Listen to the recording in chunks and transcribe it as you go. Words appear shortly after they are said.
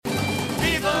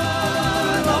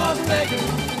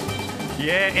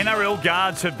Yeah, NRL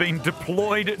guards have been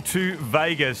deployed to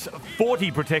Vegas. 40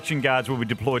 protection guards will be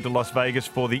deployed to Las Vegas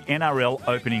for the NRL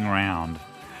opening round.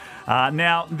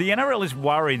 Now, the NRL is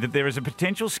worried that there is a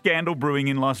potential scandal brewing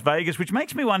in Las Vegas, which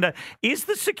makes me wonder, is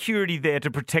the security there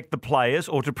to protect the players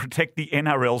or to protect the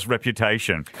NRL's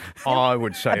reputation? I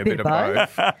would say a bit of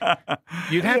both.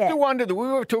 You'd have to wonder that we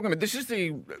were talking about, this is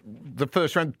the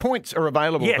first round. Points are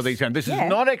available for these games. This is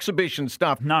not exhibition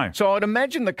stuff. No. So I'd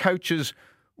imagine the coaches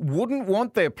wouldn't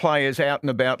want their players out and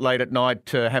about late at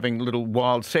night having little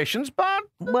wild sessions, but...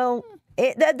 Well...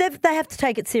 They have to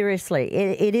take it seriously.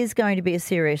 It is going to be a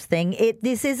serious thing.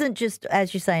 This isn't just,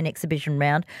 as you say, an exhibition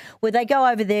round where they go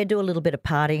over there, do a little bit of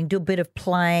partying, do a bit of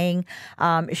playing,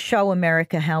 show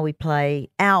America how we play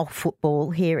our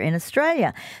football here in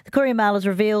Australia. The Courier Mail has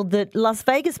revealed that Las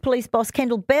Vegas police boss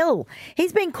Kendall Bell,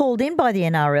 he's been called in by the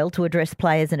NRL to address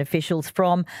players and officials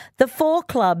from the 4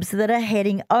 clubs that are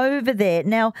heading over there.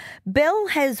 Now, Bell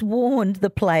has warned the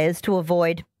players to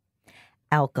avoid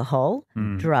alcohol,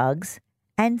 drugs,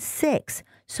 and sex.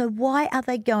 So why are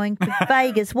they going to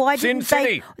Vegas? Why didn't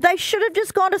they? They should have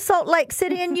just gone to Salt Lake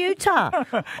City in Utah.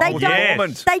 They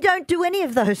don't do any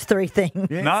of those 3 things.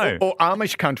 Yes. No. Or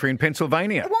Amish country in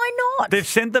Pennsylvania. Why not? They've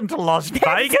sent them to Las Vegas?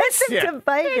 They've sent them to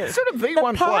Vegas. Yeah, it's sort of the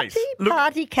one place.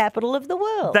 Party capital of the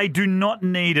world. They do not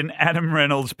need an Adam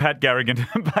Reynolds, Pat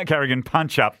Garrigan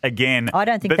punch-up again. I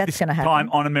don't think that's going to happen. Time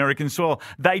on American soil.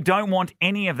 They don't want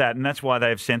any of that, and that's why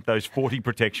they've sent those 40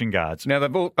 protection guards. Now,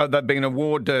 they've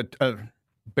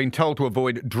been told to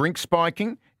avoid drink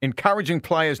spiking, encouraging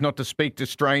players not to speak to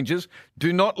strangers,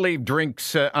 do not leave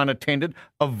drinks unattended,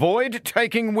 avoid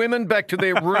taking women back to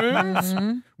their rooms,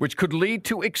 which could lead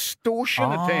to extortion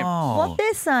attempts. What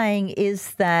they're saying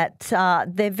is that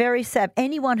they're very savvy.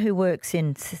 Anyone who works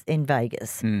in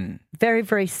Vegas, very,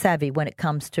 very savvy when it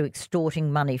comes to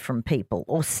extorting money from people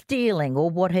or stealing or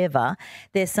whatever.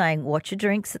 They're saying, watch your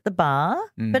drinks at the bar.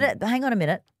 But hang on a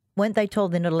minute. Weren't they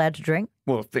told they're not allowed to drink?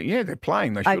 Well, they're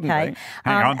playing. They shouldn't be. Hang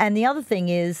on. And the other thing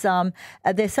is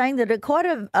they're saying that quite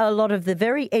a lot of the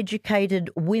very educated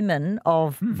women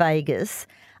of Vegas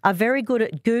are very good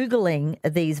at Googling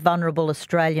these vulnerable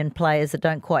Australian players that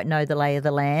don't quite know the lay of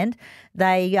the land.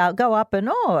 They go up and,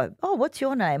 what's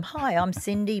your name? Hi, I'm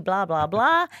Cindy, blah, blah,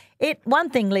 blah. One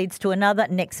thing leads to another.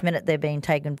 Next minute they're being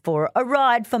taken for a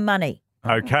ride for money.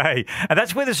 Okay. And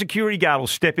that's where the security guard will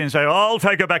step in and say, I'll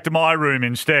take her back to my room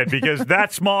instead because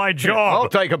that's my job. I'll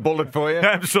take a bullet for you.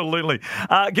 Absolutely.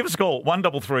 Give us a call,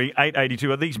 133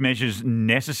 882. Are these measures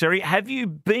necessary? Have you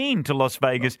been to Las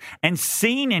Vegas and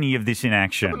seen any of this in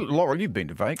action? Laurel, you've been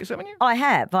to Vegas, haven't you? I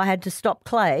have. I had to stop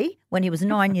Clay when he was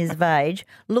 9 years of age,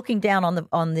 looking down on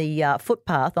the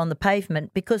footpath, on the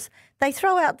pavement, because they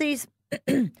throw out these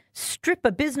stripper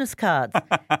business cards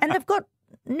and they've got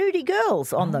nudie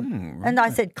girls on them. Right. And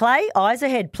I said, Clay, eyes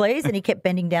ahead, please. And he kept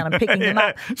bending down and picking them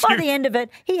up. By the end of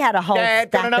it, he had a whole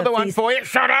stack got another of one these, for you.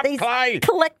 Shut up, these Clay.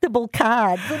 collectible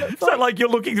cards. So like you're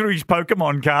looking through his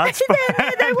Pokemon cards.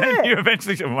 They were. And you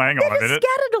eventually said, well, hang on a minute.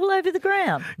 Scattered all over the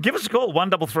ground. Give us a call,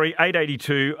 133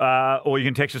 882, or you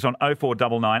can text us on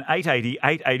 0499 880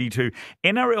 882.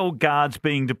 NRL guards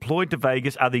being deployed to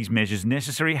Vegas. Are these measures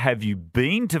necessary? Have you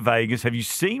been to Vegas? Have you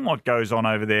seen what goes on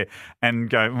over there? And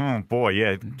go, oh boy,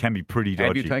 yeah, it can be pretty dodgy.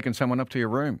 Have you taken someone up to your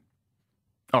room?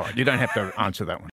 All right, you don't have to answer that one.